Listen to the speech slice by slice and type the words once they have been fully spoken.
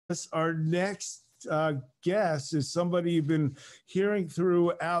Our next guest is somebody you've been hearing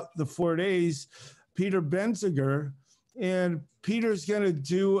throughout the 4 days, Peter Benziger. And Peter's going to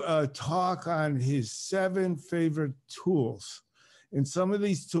do a talk on his 7 favorite tools. And some of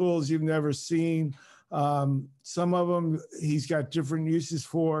these tools you've never seen. Some of them he's got different uses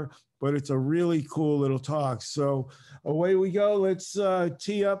for, but it's a really cool little talk. So away we go. Let's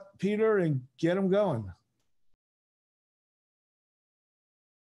tee up Peter and get him going.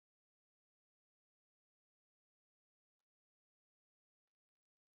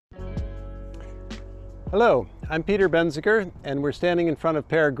 Hello, I'm Peter Benziger, and we're standing in front of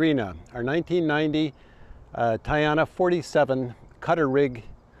Peregrina, our 1990 Tiana 47 cutter rig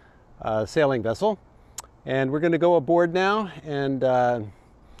sailing vessel. And we're going to go aboard now and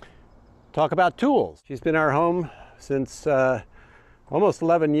talk about tools. She's been our home since almost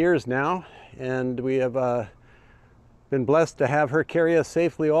 11 years now, and we have been blessed to have her carry us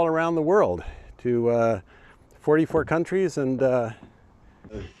safely all around the world to 44 countries and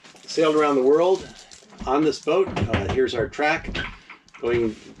sailed around the world on this boat. Here's our track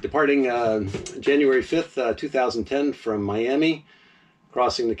departing January 5th, 2010 from Miami,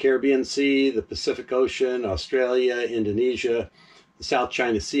 crossing the Caribbean Sea, the Pacific Ocean, Australia, Indonesia, the South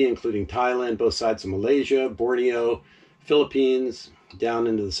China Sea, including Thailand, both sides of Malaysia, Borneo, Philippines, down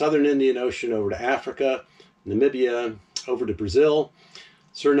into the Southern Indian Ocean, over to Africa, Namibia, over to Brazil,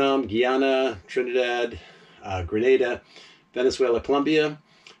 Suriname, Guyana, Trinidad, Grenada, Venezuela, Colombia,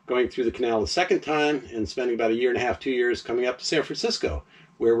 going through the canal the second time and spending about 1.5 years, 2 years coming up to San Francisco,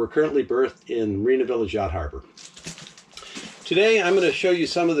 where we're currently berthed in Marina Village Yacht Harbor. Today I'm going to show you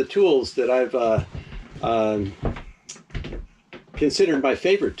some of the tools that I've considered my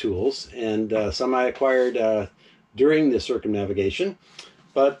favorite tools, and some I acquired during the circumnavigation.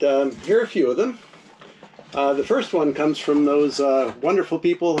 But here are a few of them. The first one comes from those wonderful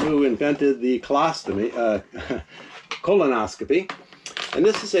people who invented the colonoscopy. And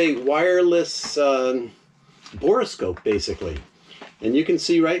this is a wireless borescope, basically. And you can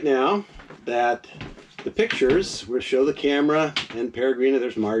see right now that the pictures, we'll show the camera and Peregrina,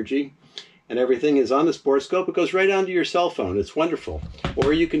 there's Margie, and everything is on this borescope. It goes right onto your cell phone. It's wonderful.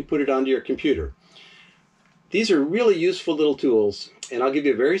 Or you can put it onto your computer. These are really useful little tools, and I'll give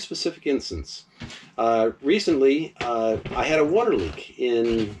you a very specific instance. Recently, I had a water leak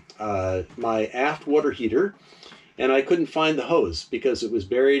in my aft water heater, and I couldn't find the hose because it was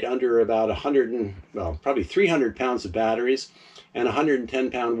buried under about probably 300 pounds of batteries and a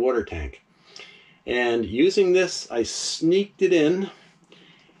 110-pound water tank. And using this, I sneaked it in,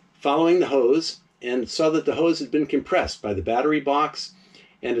 following the hose, and saw that the hose had been compressed by the battery box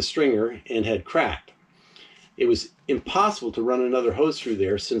and a stringer and had cracked. It was impossible to run another hose through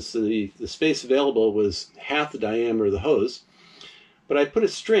there since the space available was half the diameter of the hose. But I put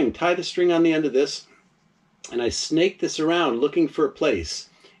tied a string on the end of this, and I snaked this around looking for a place,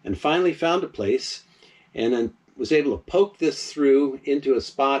 and finally found a place, and then was able to poke this through into a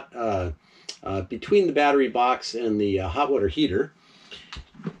spot between the battery box and the hot water heater.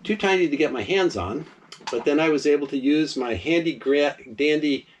 Too tiny to get my hands on, but then I was able to use my handy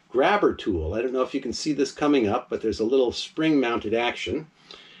dandy grabber tool. I don't know if you can see this coming up, but there's a little spring-mounted action,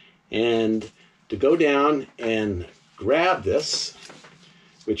 and to go down and grab this,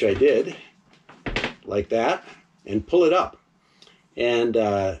 which I did, like that, and pull it up. And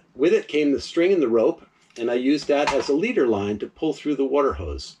with it came the string and the rope, and I used that as a leader line to pull through the water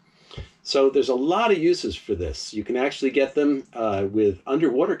hose. So there's a lot of uses for this. You can actually get them with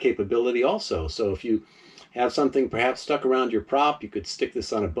underwater capability also. So if you have something perhaps stuck around your prop, you could stick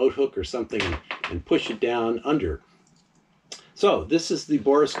this on a boat hook or something and push it down under. So this is the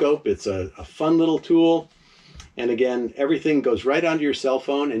borescope. It's a fun little tool. And again, everything goes right onto your cell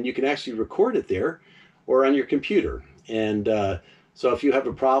phone, and you can actually record it there or on your computer. And so if you have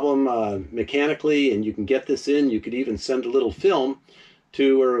a problem mechanically and you can get this in, you could even send a little film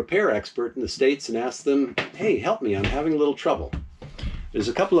to a repair expert in the States and ask them, hey, help me, I'm having a little trouble. There's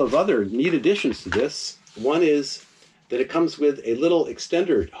a couple of other neat additions to this. One is that it comes with a little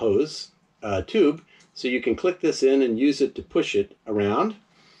extender hose tube, so you can click this in and use it to push it around.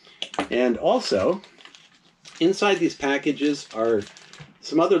 And also, inside these packages are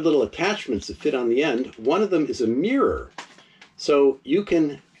some other little attachments that fit on the end. One of them is a mirror. So you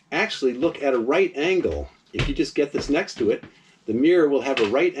can actually look at a right angle. If you just get this next to it, the mirror will have a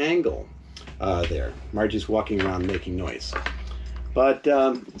right angle there. Margie's walking around making noise. But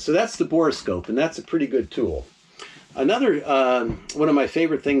so that's the borescope, and that's a pretty good tool. Another one of my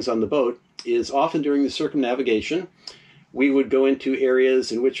favorite things on the boat is often during the circumnavigation, we would go into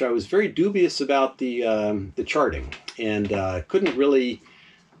areas in which I was very dubious about the charting, and couldn't really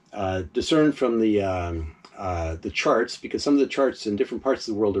discern from the charts, because some of the charts in different parts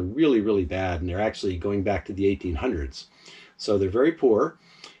of the world are really, really bad, and they're actually going back to the 1800s. So they're very poor.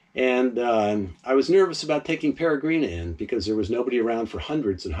 And I was nervous about taking Peregrina in because there was nobody around for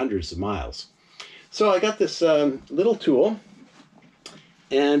hundreds and hundreds of miles. So I got this little tool,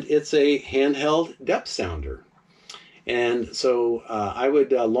 and it's a handheld depth sounder. And so I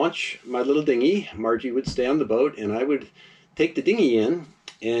would launch my little dinghy. Margie would stay on the boat, and I would take the dinghy in,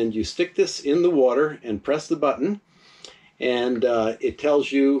 and you stick this in the water and press the button, and it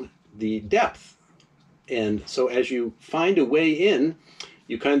tells you the depth. And so as you find a way in,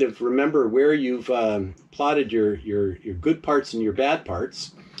 you kind of remember where you've plotted your good parts and your bad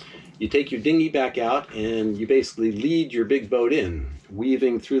parts. You take your dinghy back out, and you basically lead your big boat in,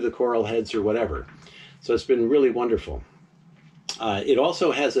 weaving through the coral heads or whatever. So it's been really wonderful. It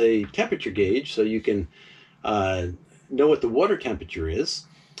also has a temperature gauge, so you can know what the water temperature is.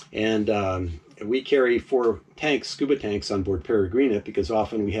 And we carry 4 tanks, scuba tanks, on board Peregrina, because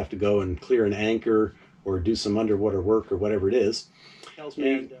often we have to go and clear an anchor or do some underwater work or whatever it is. Tells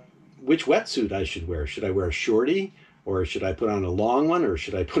me which wetsuit I should wear. Should I wear a shorty, or should I put on a long one, or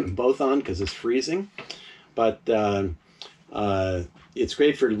should I put them both on because it's freezing? But it's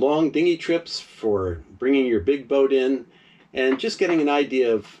great for long dinghy trips, for bringing your big boat in, and just getting an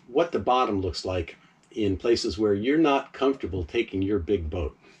idea of what the bottom looks like in places where you're not comfortable taking your big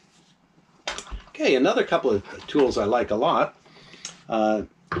boat. Okay, another couple of tools I like a lot,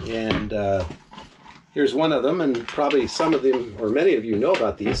 here's one of them, and probably some of them, or many of you, know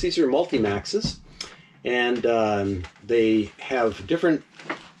about these. These are Multimaxes, and they have different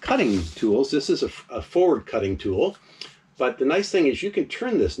cutting tools. This is a forward cutting tool, but the nice thing is you can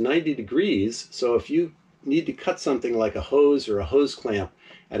turn this 90 degrees, so if you need to cut something like a hose or a hose clamp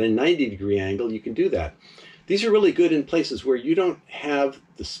at a 90-degree angle, you can do that. These are really good in places where you don't have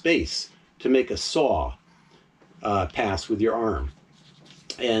the space to make a saw pass with your arm.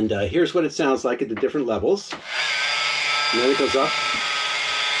 And here's what it sounds like at the different levels. And then it goes up.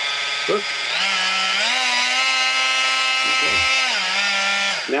 Look. Okay.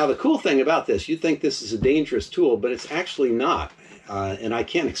 Now the cool thing about this, you think this is a dangerous tool, but it's actually not. And I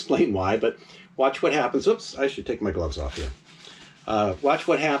can't explain why, but watch what happens. Oops, I should take my gloves off here. Watch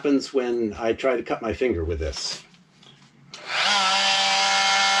what happens when I try to cut my finger with this.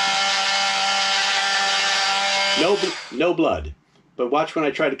 No blood. But watch when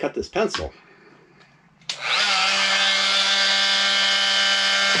I try to cut this pencil.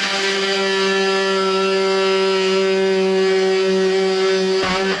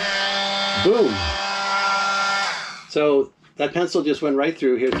 Boom. So that pencil just went right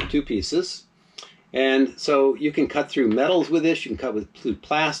through. Here's the 2 pieces. And so you can cut through metals with this. You can cut through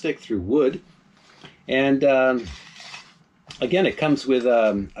plastic, through wood. And again, it comes with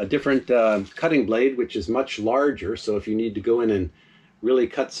a different cutting blade, which is much larger. So if you need to go in and really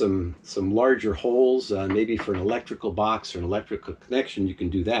cut some larger holes, maybe for an electrical box or an electrical connection, you can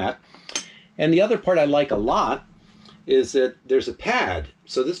do that. And the other part I like a lot is that there's a pad.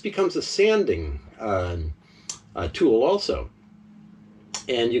 So this becomes a sanding tool also.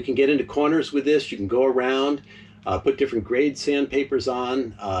 And you can get into corners with this. You can go around, put different grade sandpapers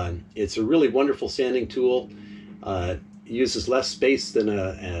on. It's a really wonderful sanding tool. It uses less space than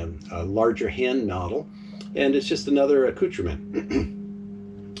a larger hand model. And it's just another accoutrement.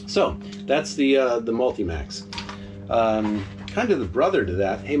 So that's the Multimax. Kind of the brother to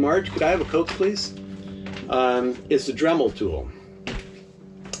that. Hey Marge, could I have a Coke, please? It's the Dremel tool.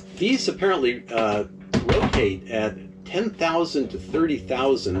 These apparently rotate at 10,000 to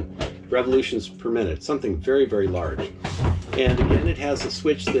 30,000 revolutions per minute, something very, very large. And again, it has a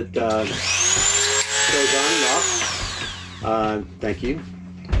switch that goes on and off. Thank you.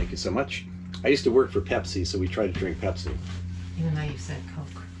 Thank you so much. I used to work for Pepsi, so we try to drink Pepsi. Even though you said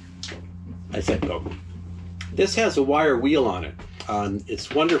Coke. I said Coke. This has a wire wheel on it.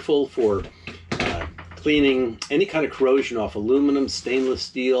 It's wonderful for cleaning any kind of corrosion off aluminum, stainless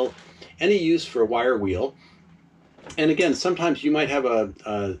steel, any use for a wire wheel. And again, sometimes you might have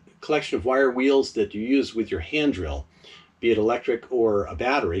a collection of wire wheels that you use with your hand drill, be it electric or a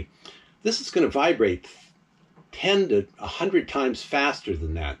battery. This is going to vibrate 10 to 100 times faster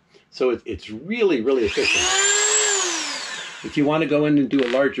than that. So it's really, really efficient. If you want to go in and do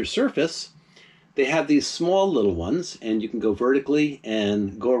a larger surface, they have these small little ones, and you can go vertically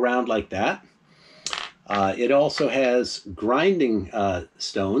and go around like that. It also has grinding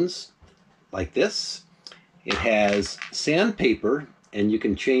stones like this. It has sandpaper, and you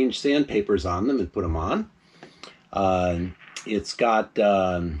can change sandpapers on them and put them on. It's got,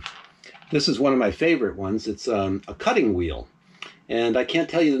 this is one of my favorite ones. It's a cutting wheel. And I can't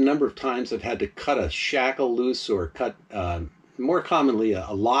tell you the number of times I've had to cut a shackle loose or cut, more commonly,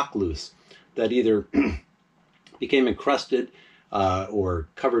 a lock loose that either became encrusted or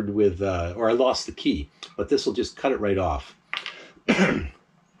covered with, or I lost the key. But this will just cut it right off.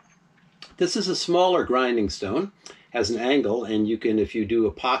 This is a smaller grinding stone, has an angle, and you can, if you do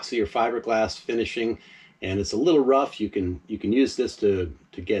epoxy or fiberglass finishing, and it's a little rough, you can use this to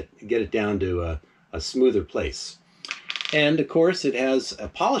get it down to a smoother place. And of course, it has a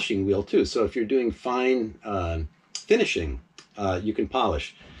polishing wheel too. So if you're doing fine finishing, you can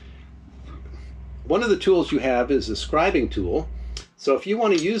polish. One of the tools you have is a scribing tool. So if you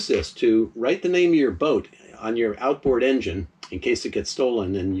want to use this to write the name of your boat on your outboard engine, in case it gets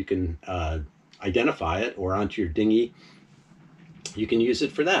stolen, and you can identify it, or onto your dinghy, you can use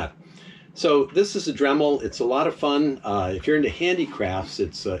it for that. So this is a Dremel. It's a lot of fun. If you're into handicrafts,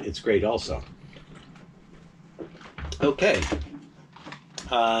 it's great also. Okay,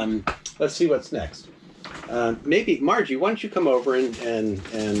 let's see what's next. Maybe Margie, why don't you come over and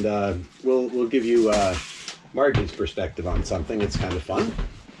we'll give you Margie's perspective on something. It's kind of fun.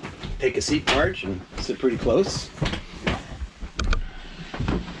 Take a seat, Marge, and sit pretty close.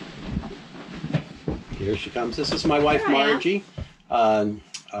 Here she comes. This is my wife, Margie.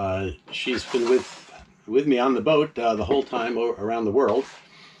 She's been with me on the boat the whole time around the world.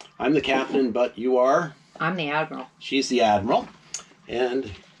 I'm the captain, but you are? I'm the admiral. She's the admiral.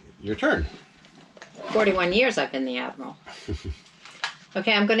 And your turn. 41 years I've been the admiral.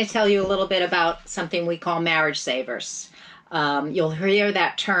 Okay, I'm going to tell you a little bit about something we call marriage savers. You'll hear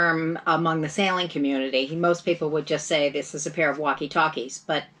that term among the sailing community. Most people would just say this is a pair of walkie-talkies.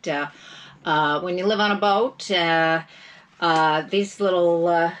 But when you live on a boat, these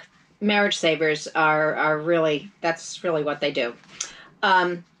little marriage savers are really, that's really what they do.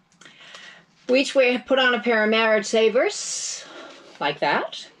 We each put on a pair of marriage savers, like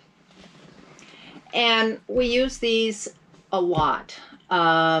that. And we use these a lot.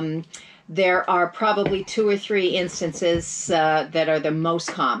 There are probably 2 or 3 instances that are the most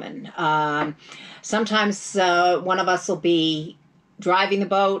common. Sometimes one of us will be driving the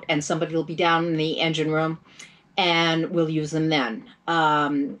boat and somebody will be down in the engine room, and we'll use them then.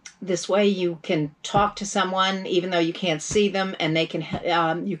 This way you can talk to someone even though you can't see them, and they can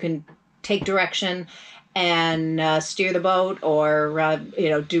you can take direction and steer the boat, or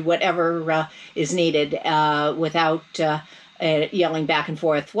do whatever is needed without yelling back and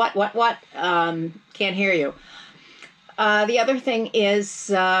forth. What? Can't hear you. The other thing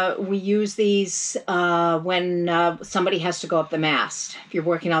is we use these when somebody has to go up the mast. If you're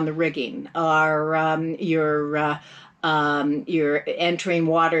working on the rigging, or you're entering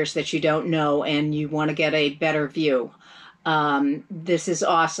waters that you don't know and you want to get a better view. This is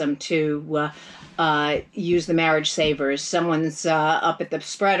awesome to use the marriage savers. Someone's up at the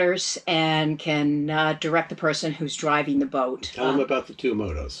spreaders and can direct the person who's driving the boat. Tell them about the 2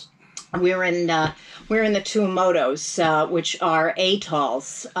 motos. We're in the 2 motos, which are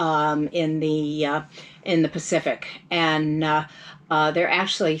atolls in the Pacific, and they're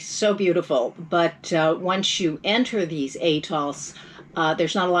actually so beautiful. But once you enter these atolls,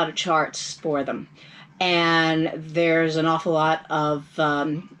 there's not a lot of charts for them, and there's an awful lot of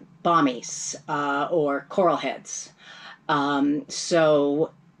bommies or coral heads.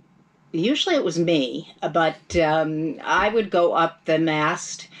 So usually it was me, but I would go up the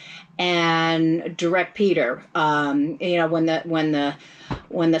mast and direct Peter. When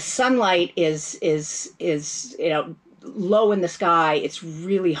the sunlight is low in the sky, it's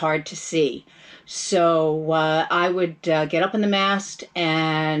really hard to see. So I would get up in the mast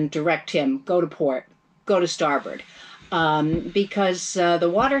and direct him, go to port, go to starboard, because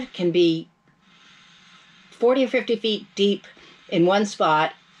the water can be 40 or 50 feet deep in one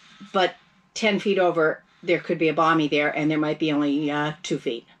spot, but 10 feet over, there could be a bommy there, and there might be only 2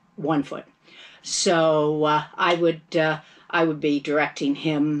 feet. 1 foot. So I would be directing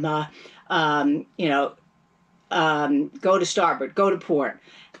him, go to starboard, go to port,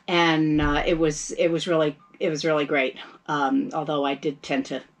 and it was really great. Although I did tend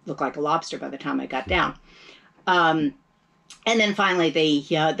to look like a lobster by the time I got down. And then finally,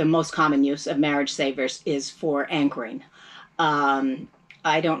 the most common use of marriage savers is for anchoring.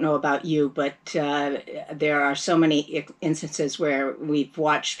 I don't know about you, but there are so many instances where we've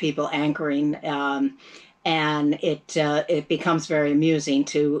watched people anchoring, and it becomes very amusing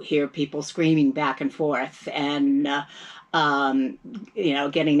to hear people screaming back and forth and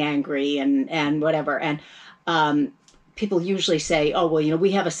getting angry and whatever. And people usually say, oh, well,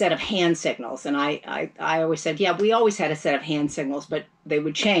 we have a set of hand signals. And I always said, yeah, we always had a set of hand signals, but they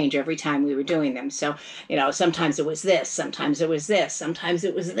would change every time we were doing them. So, sometimes it was this, sometimes it was this, sometimes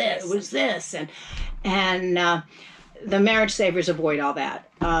it was this, it was this. And the marriage savers avoid all that.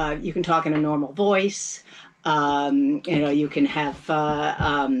 You can talk in a normal voice. You can have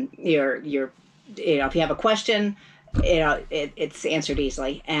if you have a question, it's answered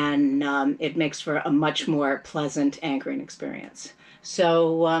easily, and it makes for a much more pleasant anchoring experience.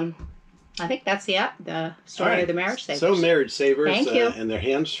 So I think that's the story of the marriage savers. So marriage savers, Thank you. And they're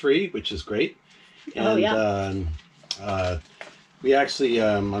hands-free, which is great. And, oh yeah. We actually,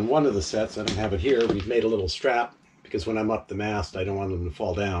 on one of the sets, I don't have it here, we've made a little strap because when I'm up the mast, I don't want them to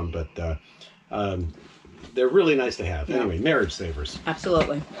fall down. But they're really nice to have. Yeah. Anyway, marriage savers.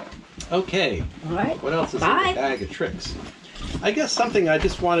 Absolutely. Okay. All right. What else is Bye. in the bag of tricks? I guess something I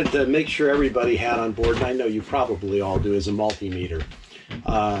just wanted to make sure everybody had on board, and I know you probably all do, is a multimeter.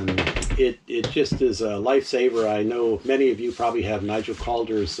 It just is a lifesaver. I know many of you probably have Nigel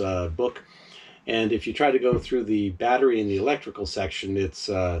Calder's book, and if you try to go through the battery and the electrical section, it's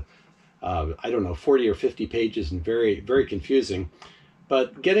I don't know, 40 or 50 pages and very, very confusing.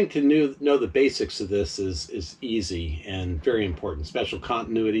 But getting to know the basics of this is easy and very important. Special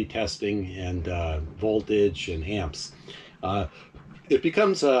continuity testing and voltage and amps. It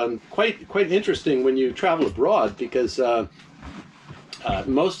becomes quite interesting when you travel abroad because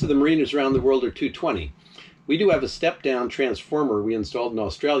most of the marinas around the world are 220. We do have a step-down transformer we installed in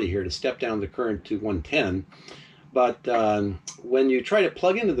Australia here to step down the current to 110. But when you try to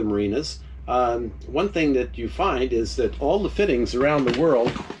plug into the marinas, one thing that you find is that all the fittings around the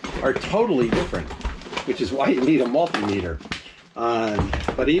world are totally different, which is why you need a multimeter.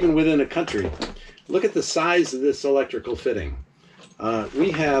 But even within a country, look at the size of this electrical fitting.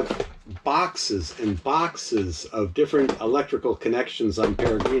 We have boxes and boxes of different electrical connections on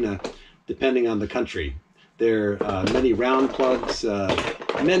Peregrina, depending on the country. There are many round plugs,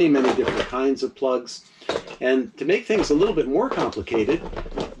 many different kinds of plugs. And to make things a little bit more complicated,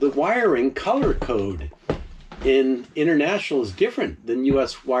 the wiring color code in international is different than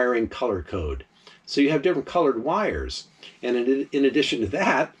US wiring color code. So you have different colored wires. And in addition to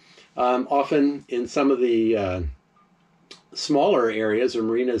that, often in some of the smaller areas or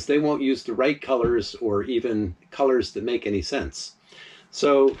marinas, they won't use the right colors or even colors that make any sense.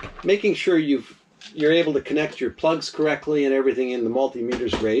 So making sure you're able to connect your plugs correctly and everything in the multimeter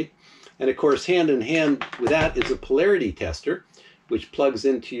is great. And of course, hand in hand with that is a polarity tester, which plugs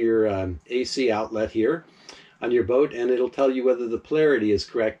into your AC outlet here on your boat, and it'll tell you whether the polarity is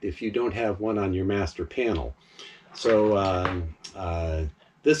correct if you don't have one on your master panel. So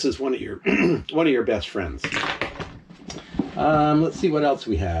this is one of your one of your best friends. Let's see what else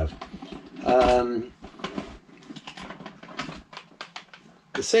we have.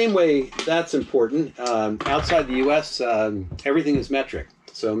 The same way that's important, outside the US, everything is metric.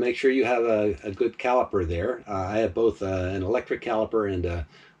 So make sure you have a good caliper there. I have both an electric caliper and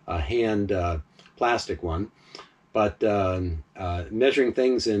a hand plastic one. But measuring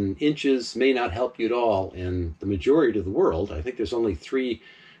things in inches may not help you at all. In the majority of the world, I think there's only 3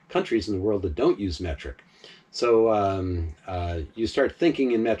 countries in the world that don't use metric. So you start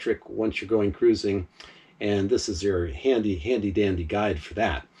thinking in metric once you're going cruising, and this is your handy dandy guide for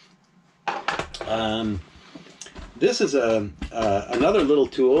that. This is another little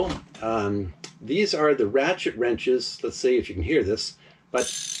tool. These are the ratchet wrenches. Let's see if you can hear this,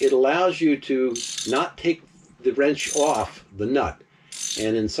 but it allows you to not take the wrench off the nut.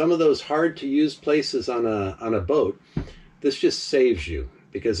 And in some of those hard to use places on a boat, this just saves you,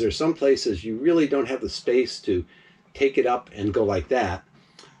 because there's some places you really don't have the space to take it up and go like that.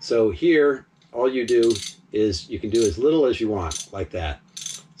 So here, all you do is you can do as little as you want, like that.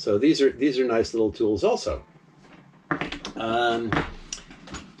 So these are nice little tools also.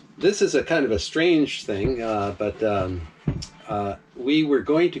 This is a kind of a strange thing, but we were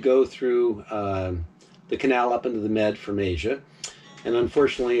going to go through the canal up into the Med from Asia, and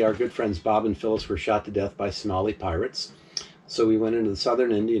unfortunately our good friends Bob and Phyllis were shot to death by Somali pirates. So we went into the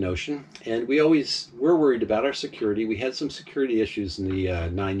southern Indian Ocean, and we always were worried about our security. We had some security issues in the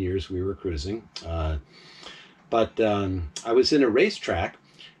 9 years we were cruising, but I was in a racetrack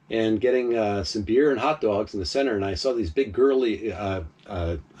and getting some beer and hot dogs in the center, and I saw these big burly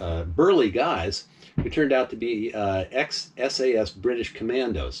guys who turned out to be ex-SAS British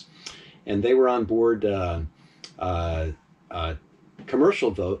commandos, and they were on board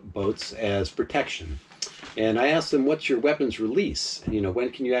commercial boats as protection. And I asked them, what's your weapons release? You know,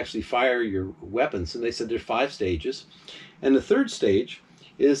 when can you actually fire your weapons? And they said there's 5 stages. And the third stage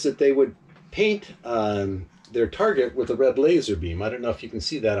is that they would paint their target with a red laser beam. I don't know if you can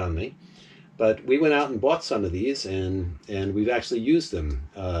see that on me, but we went out and bought some of these, and we've actually used them.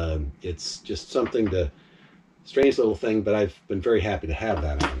 It's just something strange little thing, but I've been very happy to have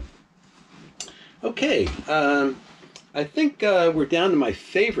that on. Okay, I think we're down to my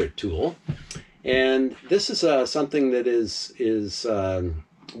favorite tool, and this is something that is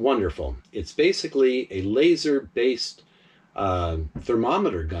wonderful. It's basically a laser-based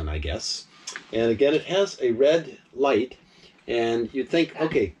thermometer gun, I guess. And again, it has a red light, and you'd think,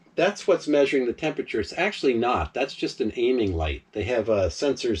 okay, that's what's measuring the temperature. It's actually not. That's just an aiming light. They have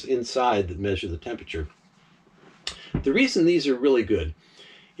sensors inside that measure the temperature. The reason these are really good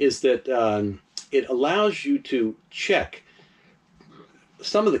is that it allows you to check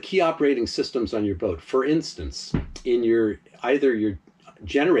some of the key operating systems on your boat. For instance, in either your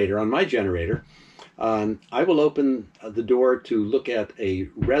generator, on my generator, I will open the door to look at a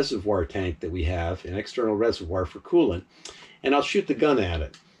reservoir tank that we have, an external reservoir for coolant, and I'll shoot the gun at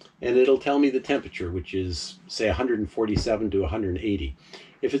it, and it'll tell me the temperature, which is, say, 147 to 180.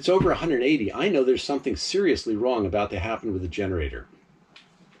 If it's over 180, I know there's something seriously wrong about to happen with the generator.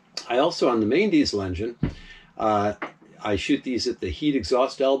 I also, on the main diesel engine, I shoot these at the heat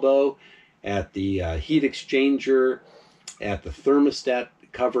exhaust elbow, at the heat exchanger, at the thermostat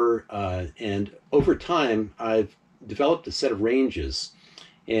cover, and over time I've developed a set of ranges,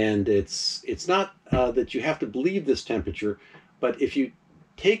 and it's not that you have to believe this temperature, but if you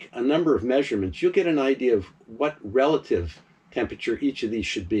take a number of measurements, you'll get an idea of what relative temperature each of these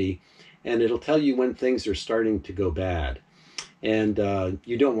should be, and it'll tell you when things are starting to go bad, and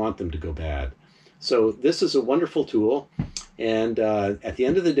you don't want them to go bad. So this is a wonderful tool, and at the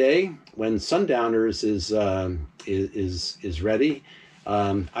end of the day, when Sundowners is ready,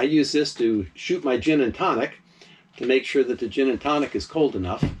 I use this to shoot my gin and tonic to make sure that the gin and tonic is cold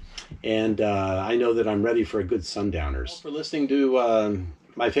enough, and I know that I'm ready for a good Sundowners. Thanks for listening to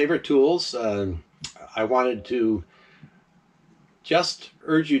my favorite tools. I wanted to just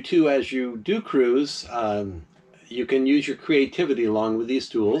urge you to, as you do cruise, you can use your creativity along with these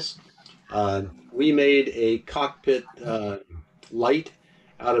tools. We made a cockpit light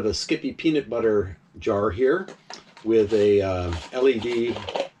out of a Skippy peanut butter jar here with a LED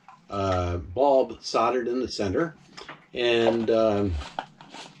bulb soldered in the center. And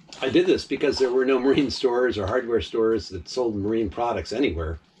I did this because there were no marine stores or hardware stores that sold marine products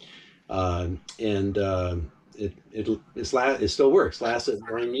anywhere. It still works, lasted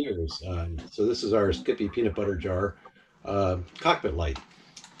 9 years. So this is our Skippy peanut butter jar cockpit light.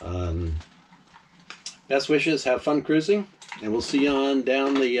 Best wishes, have fun cruising, and we'll see you on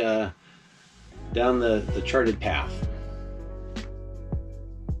down the charted path.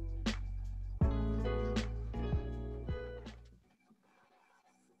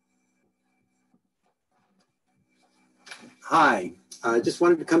 Hi, I just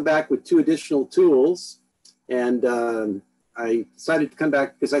wanted to come back with 2 additional tools, and I decided to come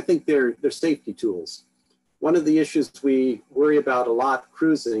back because I think they're safety tools. One of the issues we worry about a lot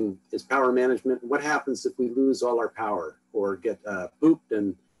cruising is power management. What happens if we lose all our power or get pooped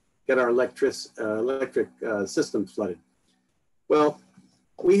and get our electric system flooded? Well,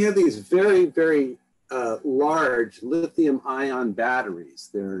 we have these very, very large lithium-ion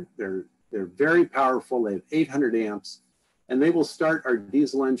batteries. They're very powerful. They have 800 amps, and they will start our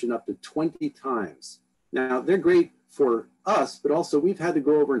diesel engine up to 20 times. Now, they're great for us, but also we've had to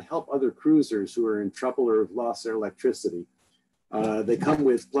go over and help other cruisers who are in trouble or have lost their electricity. They come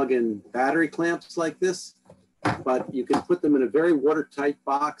with plug-in battery clamps like this, but you can put them in a very watertight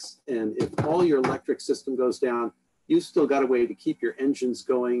box, and if all your electric system goes down, you've still got a way to keep your engines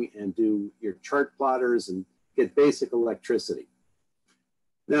going and do your chart plotters and get basic electricity.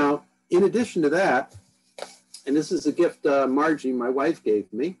 Now, in addition to that, and this is a gift Margie, my wife,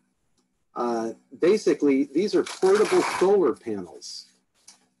 gave me, basically, these are portable solar panels,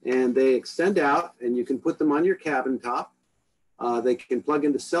 and they extend out, and you can put them on your cabin top. They can plug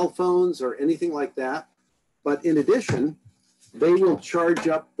into cell phones or anything like that. But in addition, they will charge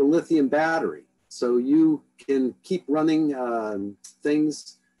up the lithium battery. So you can keep running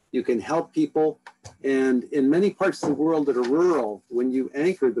things. You can help people. And in many parts of the world that are rural, when you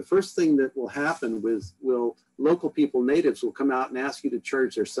anchor, the first thing that will happen will local people, natives, will come out and ask you to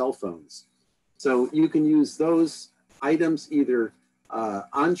charge their cell phones. So you can use those items either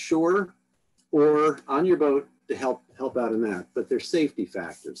onshore or on your boat to help out in that, but they're safety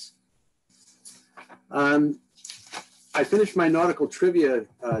factors. I finished my nautical trivia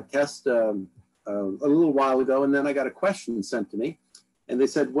test a little while ago, and then I got a question sent to me, and they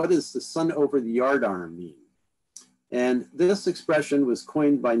said, what does the sun over the yardarm mean? And this expression was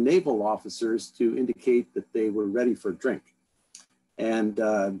coined by naval officers to indicate that they were ready for a drink. And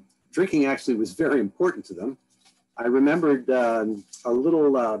drinking actually was very important to them. I remembered a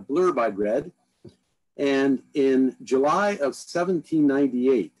little blurb I'd read. And in July of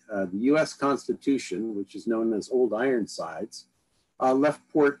 1798, the US Constitution, which is known as Old Ironsides, left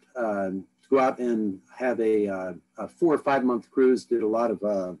port to go out and have a 4 or 5 month cruise, did a lot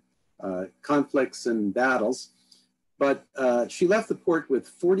of conflicts and battles. But she left the port with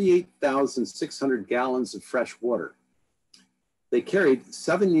 48,600 gallons of fresh water. They carried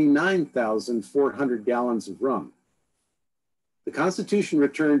 79,400 gallons of rum. The Constitution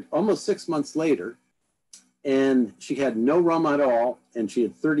returned almost 6 months later, and she had no rum at all, and she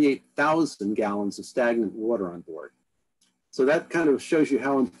had 38,000 gallons of stagnant water on board. So that kind of shows you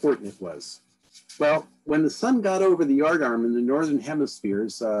how important it was. Well, when the sun got over the yardarm in the northern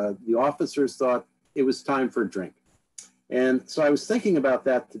hemispheres, the officers thought it was time for a drink. And so I was thinking about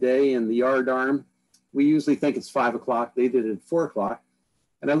that today in the yardarm. We usually think it's 5 o'clock. They did it at 4 o'clock.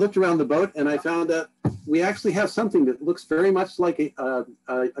 And I looked around the boat and I found that we actually have something that looks very much like a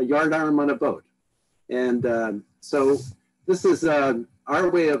yardarm on a boat. And so this is our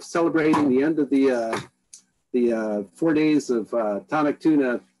way of celebrating the end of the 4 days of tonic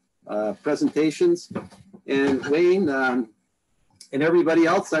tuna presentations. And Wayne and everybody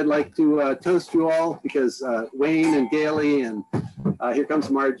else, I'd like to toast you all, because Wayne and Gailey and here comes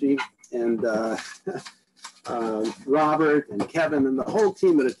Margie and Robert and Kevin and the whole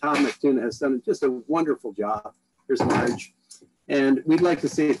team at Atomic Tuna has done just a wonderful job. Here's Marge. And we'd like to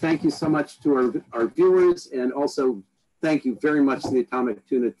say thank you so much to our viewers, and also thank you very much to the Atomic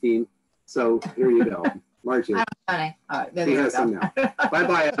Tuna team. So here you go. Margie. All right, there He you has go. some now.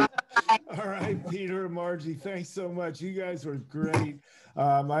 Bye-bye. All right, Peter and Margie, thanks so much. You guys were great.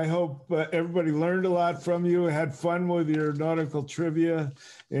 I hope everybody learned a lot from you, had fun with your nautical trivia,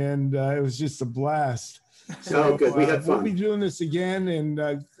 and it was just a blast. So good. We had fun. We'll be doing this again, and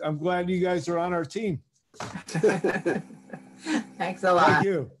I'm glad you guys are on our team. Thanks a lot. Thank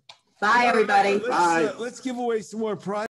you. Bye, everybody. Let's give away some more prizes.